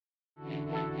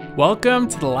Welcome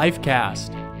to the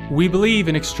Lifecast. We believe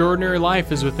an extraordinary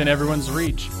life is within everyone's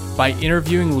reach. By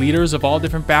interviewing leaders of all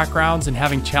different backgrounds and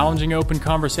having challenging open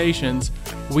conversations,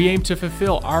 we aim to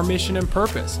fulfill our mission and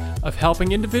purpose of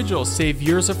helping individuals save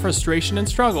years of frustration and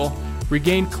struggle,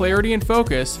 regain clarity and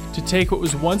focus to take what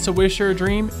was once a wish or a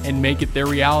dream and make it their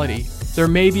reality. There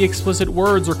may be explicit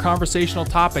words or conversational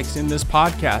topics in this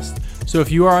podcast, so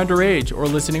if you are underage or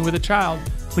listening with a child,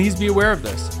 please be aware of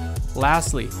this.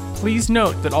 Lastly, please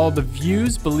note that all the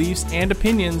views, beliefs, and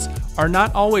opinions are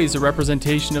not always a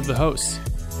representation of the hosts.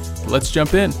 Let's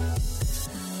jump in.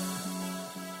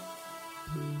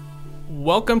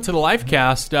 Welcome to the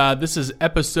Lifecast. This is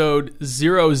episode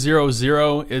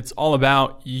 000. It's all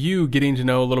about you getting to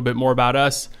know a little bit more about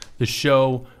us, the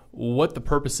show, what the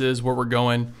purpose is, where we're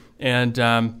going. And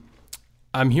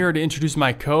I'm here to introduce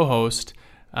my co-host,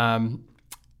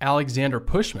 Alexander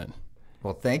Pushman.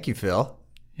 Well, thank you, Phil.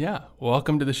 Yeah,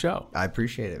 welcome to the show. I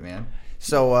appreciate it, man.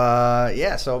 So,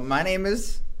 so my name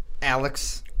is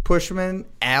Alex Pushman,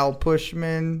 Al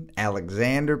Pushman,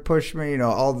 Alexander Pushman,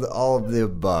 all of the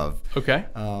above. Okay.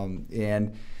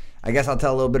 And I gull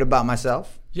tell a little bit about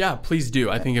myself. Yeah, please do.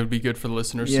 I think it would be good for the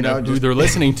listeners to know who they're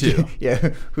listening to. Yeah,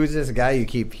 who's this guy you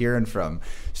keep hearing from?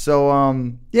 So,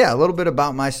 a little bit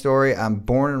about my story. I'm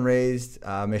born and raised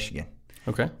Michigan.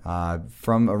 Okay.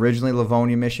 From originally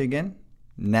Livonia, Michigan.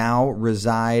 Now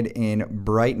reside in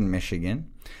Brighton, Michigan.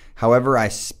 However, I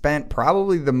spent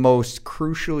probably the most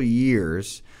crucial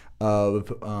years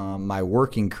of my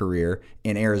working career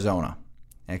in Arizona.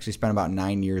 I actually spent about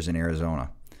 9 years in Arizona.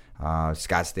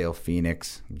 Scottsdale,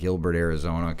 Phoenix, Gilbert,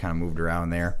 Arizona, kind of moved around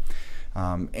there.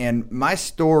 And my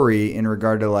story in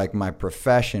regard to my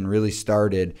profession really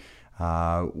started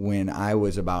when I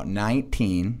was about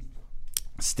 19,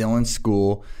 still in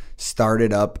school,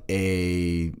 started up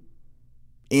a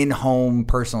in-home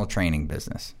personal training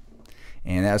business.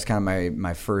 And that was kind of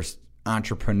my first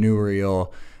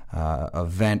entrepreneurial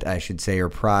event, I should say, or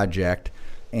project.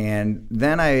 And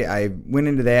then I went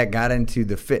into that, got into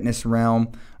the fitness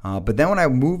realm. But then when I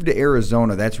moved to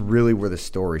Arizona, that's really where the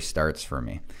story starts for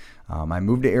me. I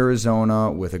moved to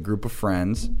Arizona with a group of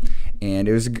friends, and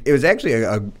it was actually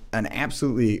an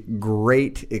absolutely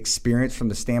great experience from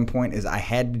the standpoint is I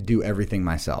had to do everything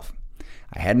myself.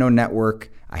 I had no network.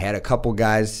 I had a couple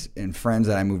guys and friends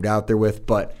that I moved out there with,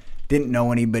 but didn't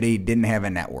know anybody, didn't have a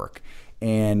network.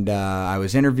 And I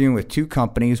was interviewing with two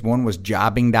companies. One was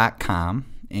jobbing.com,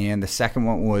 and the second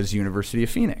one was University of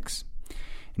Phoenix.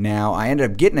 Now, I ended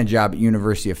up getting a job at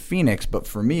University of Phoenix, but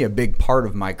for me, a big part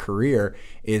of my career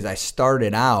is I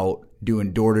started out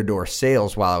doing door-to-door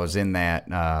sales while I was in that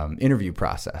interview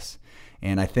process.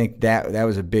 And I think that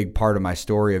was a big part of my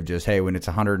story of just, hey, when it's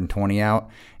 120 out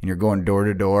and you're going door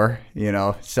to door,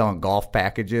 selling golf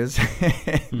packages,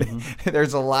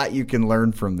 there's a lot you can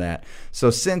learn from that.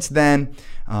 So since then,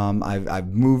 I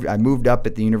moved up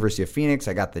at the University of Phoenix.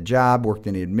 I got the job, worked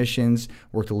in admissions,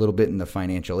 worked a little bit in the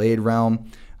financial aid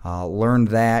realm, learned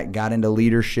that, got into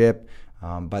leadership.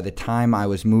 By the time I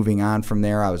was moving on from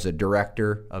there, I was a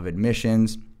director of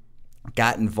admissions.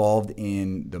 Got involved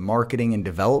in the marketing and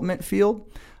development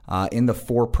field in the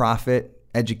for-profit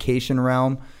education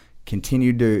realm,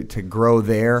 continued to grow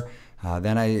there.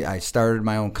 Then I started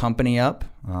my own company up,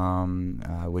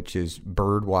 which is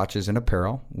Bird Watches and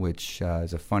Apparel, which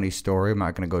is a funny story. I'm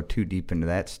not going to go too deep into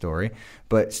that story,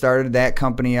 but started that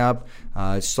company up,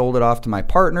 sold it off to my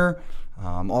partner.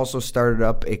 Also started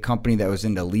up a company that was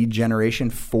into lead generation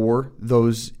for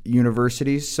those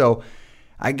universities. So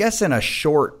I guess in a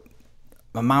short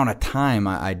amount of time,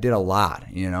 I did a lot.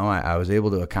 I was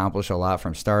able to accomplish a lot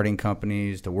from starting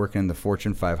companies to working in the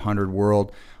Fortune 500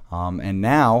 world. And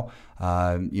now,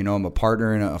 I'm a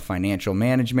partner in a financial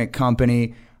management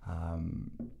company.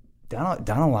 Done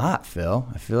a lot, Phil.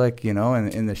 I feel like,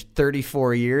 in the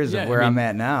 34 years of where I'm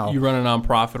at now. You run a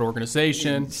nonprofit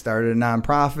organization. Started a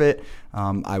nonprofit.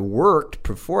 I worked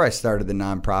before I started the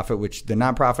nonprofit, which the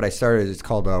nonprofit I started is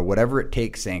called Whatever It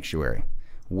Takes Sanctuary,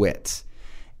 WITS.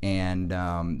 And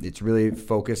it's really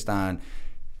focused on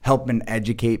helping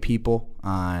educate people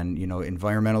on,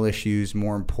 environmental issues.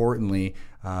 More importantly,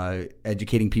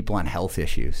 educating people on health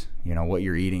issues, what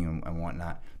you're eating and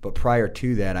whatnot. But prior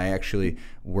to that, I actually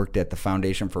worked at the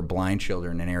Foundation for Blind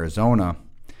Children in Arizona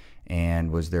and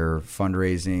was their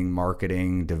fundraising,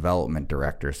 marketing, development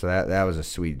director. So that was a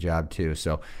sweet job too.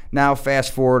 So now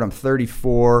fast forward, I'm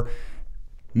 34.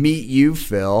 Meet you,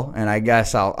 Phil, and I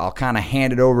guess I'll kind of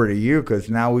hand it over to you because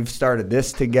now we've started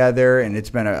this together, and it's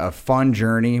been a fun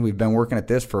journey. We've been working at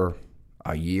this for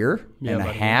a year and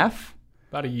a half.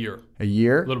 About a year. A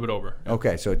year? A little bit over. Yeah.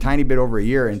 Okay, so a tiny bit over a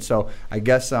year. And so I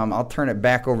guess I'll turn it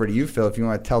back over to you, Phil, if you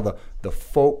want to tell the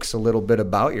folks a little bit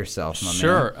about yourself.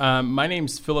 Sure. My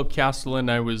name's Philip Casteleyn.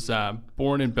 I was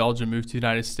born in Belgium, moved to the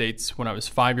United States when I was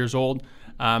 5 years old.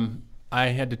 I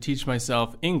had to teach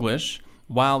myself English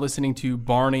while listening to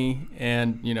Barney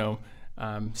and,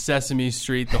 Sesame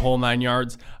Street, the whole 9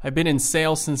 yards. I've been in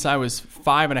sales since I was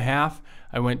 5.5.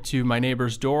 I went to my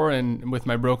neighbor's door and with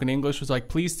my broken English was like,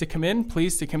 please to come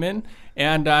in.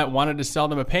 And I wanted to sell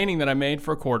them a painting that I made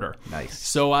for $0.25. Nice.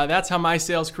 So that's how my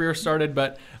sales career started.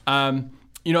 But,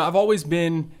 I've always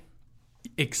been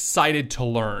excited to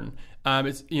learn.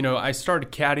 I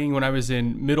started caddying when I was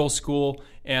in middle school,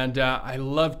 and I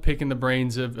loved picking the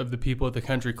brains of the people at the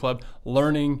country club,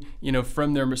 learning,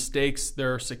 from their mistakes,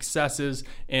 their successes,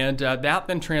 and that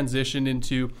then transitioned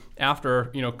into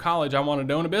after, college, I wanted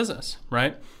to own a business,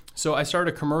 right? So I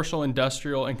started a commercial,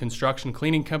 industrial, and construction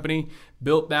cleaning company,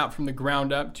 built that from the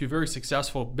ground up to a very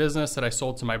successful business that I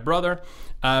sold to my brother.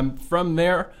 From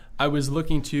there, I was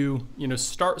looking to,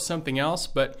 start something else,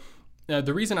 but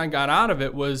the reason I got out of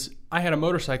it was I had a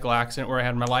motorcycle accident where I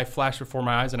had my life flash before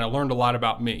my eyes and I learned a lot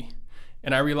about me.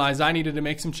 And I realized I needed to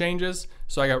make some changes.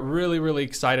 So I got really, really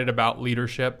excited about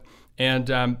leadership. And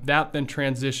that then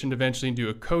transitioned eventually into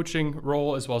a coaching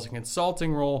role as well as a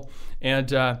consulting role. And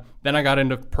then I got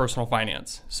into personal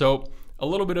finance. So a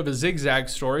little bit of a zigzag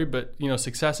story, but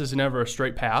success is never a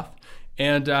straight path.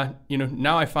 And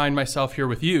now I find myself here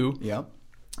with you. Yep.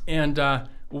 And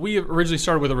we originally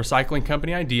started with a recycling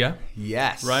company idea.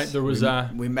 Yes. Right? There was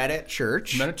we met at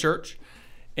church.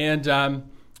 And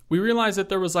we realized that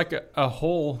there was like a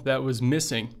hole that was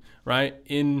missing, right,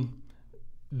 in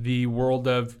the world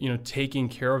of, taking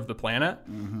care of the planet.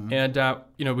 Mm-hmm.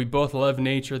 And, we both love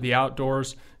nature, the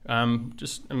outdoors.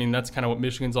 That's kind of what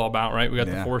Michigan's all about, right? We got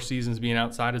the 4 seasons, being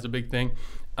outside is a big thing.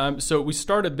 So we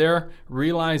started there,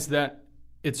 realized that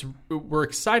we're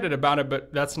excited about it,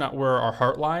 but that's not where our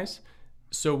heart lies.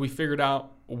 So we figured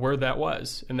out where that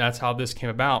was, and that's how this came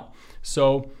about.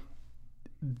 So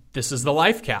this is the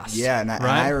Lifecast. Yeah, and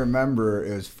I remember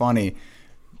it was funny.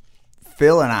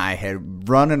 Phil and I had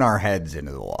running our heads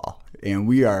into the wall, and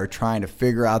we are trying to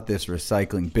figure out this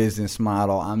recycling business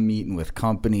model. I'm meeting with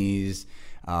companies.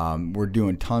 We're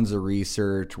doing tons of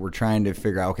research. We're trying to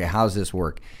figure out, okay, how's this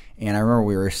work? And I remember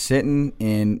we were sitting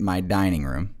in my dining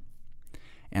room,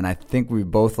 and I think we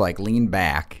both leaned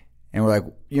back. And we're like,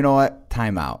 you know what?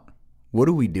 Time out. What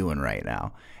are we doing right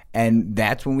now? And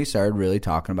that's when we started really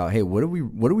talking about, hey, what are we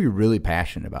really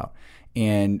passionate about?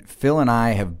 And Phil and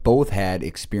I have both had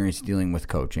experience dealing with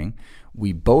coaching.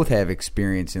 We both have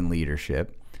experience in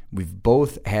leadership. We've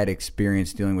both had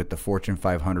experience dealing with the Fortune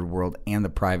 500 world and the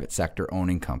private sector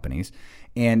owning companies.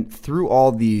 And through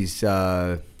all these,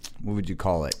 what would you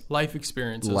call it? Life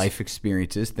experiences. Life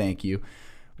experiences, thank you.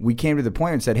 We came to the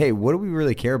point and said, hey, what do we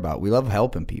really care about? We love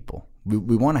helping people.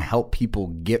 We want to help people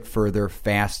get further,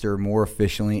 faster, more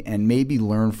efficiently, and maybe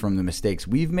learn from the mistakes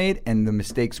we've made and the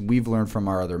mistakes we've learned from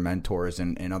our other mentors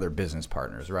and other business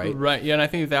partners, right? Right, yeah, and I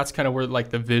think that's kind of where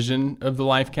the vision of the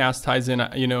Lifecast ties in.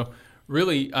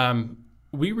 Really,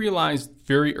 we realized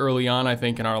very early on, I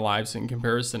think, in our lives in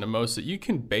comparison to most, that you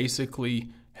can basically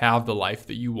have the life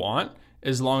that you want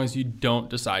as long as you don't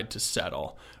decide to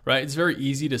settle, right? It's very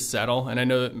easy to settle, and I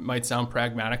know that might sound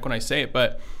pragmatic when I say it,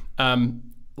 but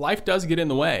life does get in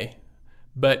the way,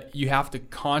 but you have to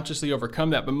consciously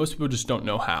overcome that, but most people just don't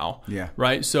know how,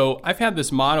 right? So I've had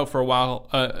this motto for a while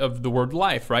of the word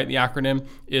life, right? The acronym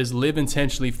is live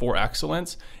intentionally for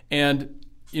excellence, and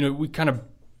we kind of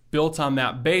built on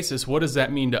that basis. What does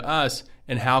that mean to us?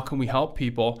 And how can we help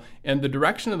people? And the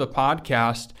direction of the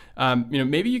podcast,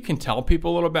 maybe you can tell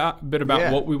people a little bit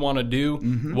about what we want to do,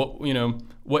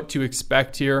 what to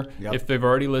expect here, if they've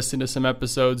already listened to some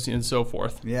episodes and so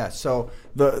forth. Yeah. So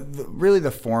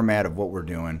the format of what we're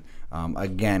doing,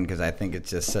 again, because I think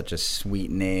it's just such a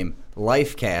sweet name,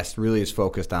 Lifecast really is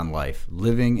focused on life,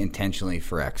 living intentionally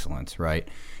for excellence, right?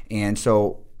 And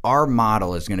so our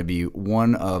model is going to be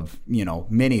one of,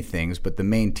 many things, but the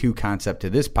main 2 concept to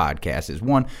this podcast is,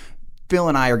 one, Phil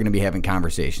and I are going to be having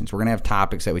conversations. We're going to have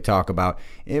topics that we talk about.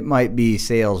 It might be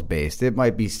sales-based. It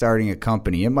might be starting a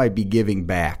company. It might be giving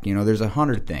back. There's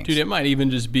 100 things. Dude, it might even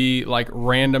just be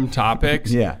random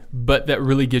topics, but that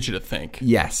really get you to think.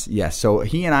 Yes. So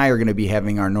he and I are going to be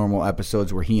having our normal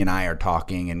episodes where he and I are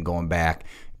talking and going back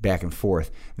and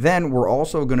forth. Then we're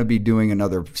also going to be doing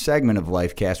another segment of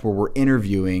Lifecast where we're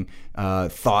interviewing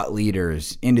thought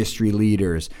leaders, industry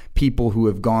leaders, people who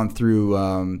have gone through,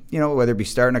 whether it be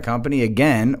starting a company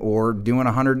again or doing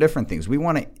 100 different things. We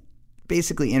want to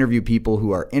basically interview people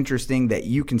who are interesting that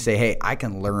you can say, hey, I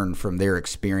can learn from their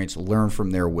experience, learn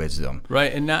from their wisdom.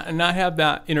 Right, and not have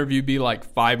that interview be like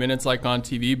 5 minutes like on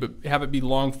TV, but have it be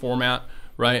long format,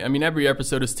 right? I mean, every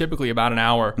episode is typically about an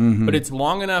hour, but it's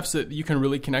long enough so that you can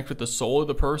really connect with the soul of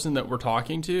the person that we're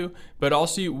talking to, but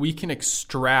also we can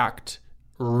extract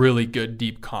really good,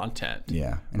 deep content.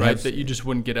 Yeah. Right, that you just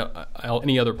wouldn't get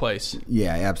any other place.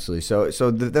 Yeah, absolutely.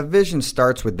 So the vision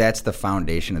starts with that's the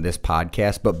foundation of this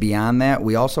podcast. But beyond that,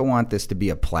 we also want this to be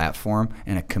a platform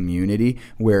and a community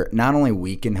where not only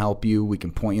we can help you, we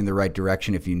can point you in the right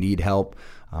direction if you need help.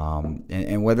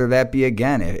 And whether that be,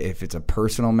 again, if it's a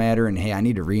personal matter and, hey, I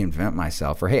need to reinvent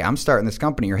myself, or, hey, I'm starting this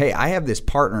company, or, hey, I have this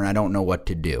partner and I don't know what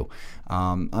to do.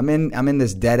 I'm in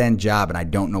this dead-end job and I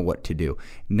don't know what to do.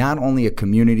 Not only a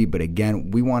community, but,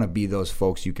 again, we want to be those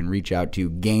folks you can reach out to,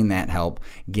 gain that help,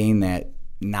 gain that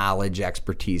knowledge,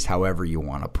 expertise, however you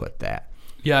want to put that.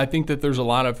 Yeah, I think that there's a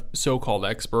lot of so-called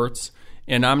experts,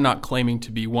 and I'm not claiming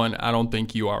to be one. I don't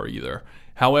think you are either.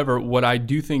 However, what I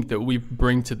do think that we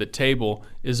bring to the table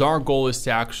is our goal is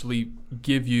to actually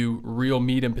give you real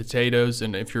meat and potatoes.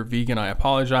 And if you're vegan, I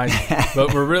apologize.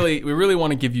 But we really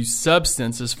want to give you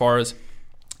substance as far as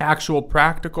actual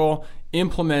practical,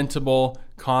 implementable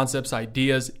concepts,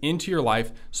 ideas into your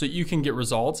life so you can get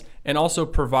results and also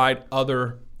provide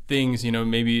other things,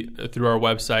 maybe through our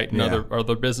website and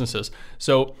other businesses.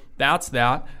 So that's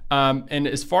that. And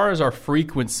as far as our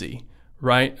frequency,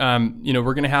 right?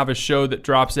 We're going to have a show that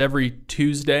drops every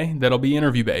Tuesday that'll be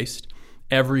interview based.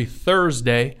 Every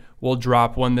Thursday we'll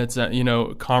drop one that's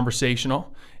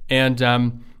conversational, and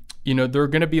they're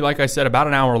going to be, like I said, about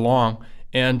an hour long.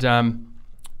 And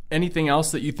anything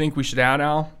else that you think we should add,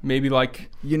 Al? Maybe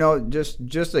like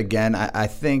just again, I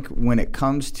think when it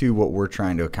comes to what we're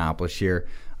trying to accomplish here.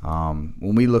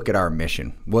 When we look at our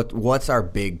mission, what's our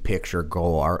big picture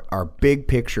goal? Our big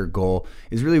picture goal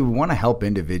is really we want to help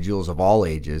individuals of all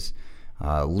ages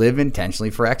live intentionally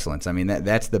for excellence. I mean,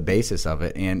 that's the basis of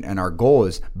it. And our goal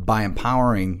is by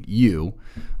empowering you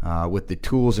with the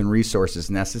tools and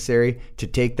resources necessary to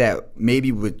take that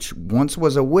maybe which once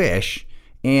was a wish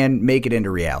and make it into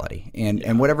reality.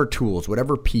 And whatever tools,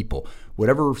 whatever people,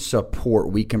 whatever support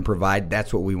we can provide,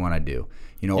 that's what we want to do.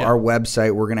 Our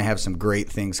website, we're going to have some great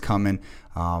things coming.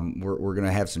 We're going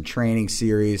to have some training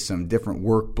series, some different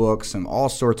workbooks, some all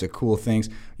sorts of cool things.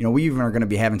 We even are going to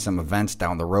be having some events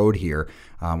down the road here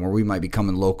where we might be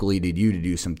coming locally to you to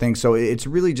do some things. So it's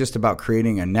really just about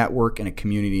creating a network and a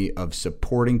community of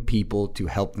supporting people to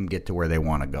help them get to where they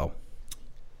want to go.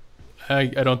 I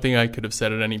don't think I could have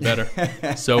said it any better.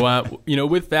 So,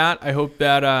 with that, I hope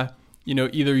that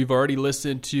either you've already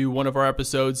listened to one of our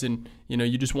episodes and,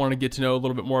 you just want to get to know a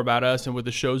little bit more about us and what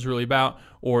the show's really about,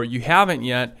 or you haven't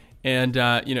yet. And,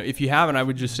 if you haven't, I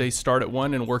would just say start at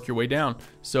one and work your way down.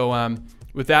 So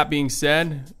with that being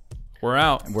said, we're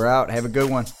out. We're out. Have a good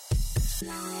one.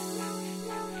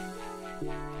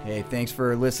 Hey, thanks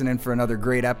for listening for another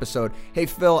great episode. Hey,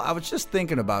 Phil, I was just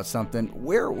thinking about something.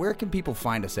 Where can people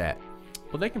find us at?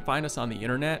 Well, they can find us on the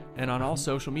internet and on all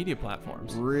social media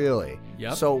platforms. Really?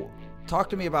 Yep. So talk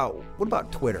to me what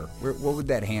about Twitter? What would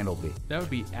that handle be? That would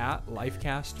be at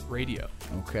Lifecast Radio.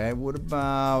 Okay. What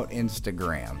about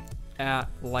Instagram? At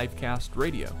Lifecast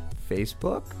Radio.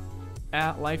 Facebook?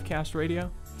 At Lifecast Radio.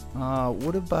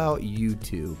 What about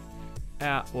YouTube?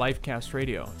 At Lifecast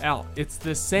Radio. Al, it's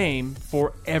the same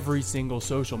for every single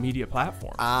social media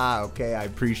platform. Okay. I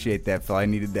appreciate that, Phil. I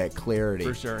needed that clarity.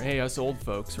 For sure. Hey, us old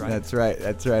folks, right? That's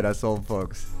right. Us old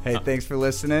folks. Hey, thanks for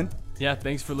listening. Yeah,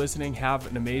 thanks for listening. Have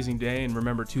an amazing day, and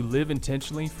remember to live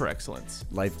intentionally for excellence.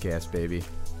 Lifecast, baby.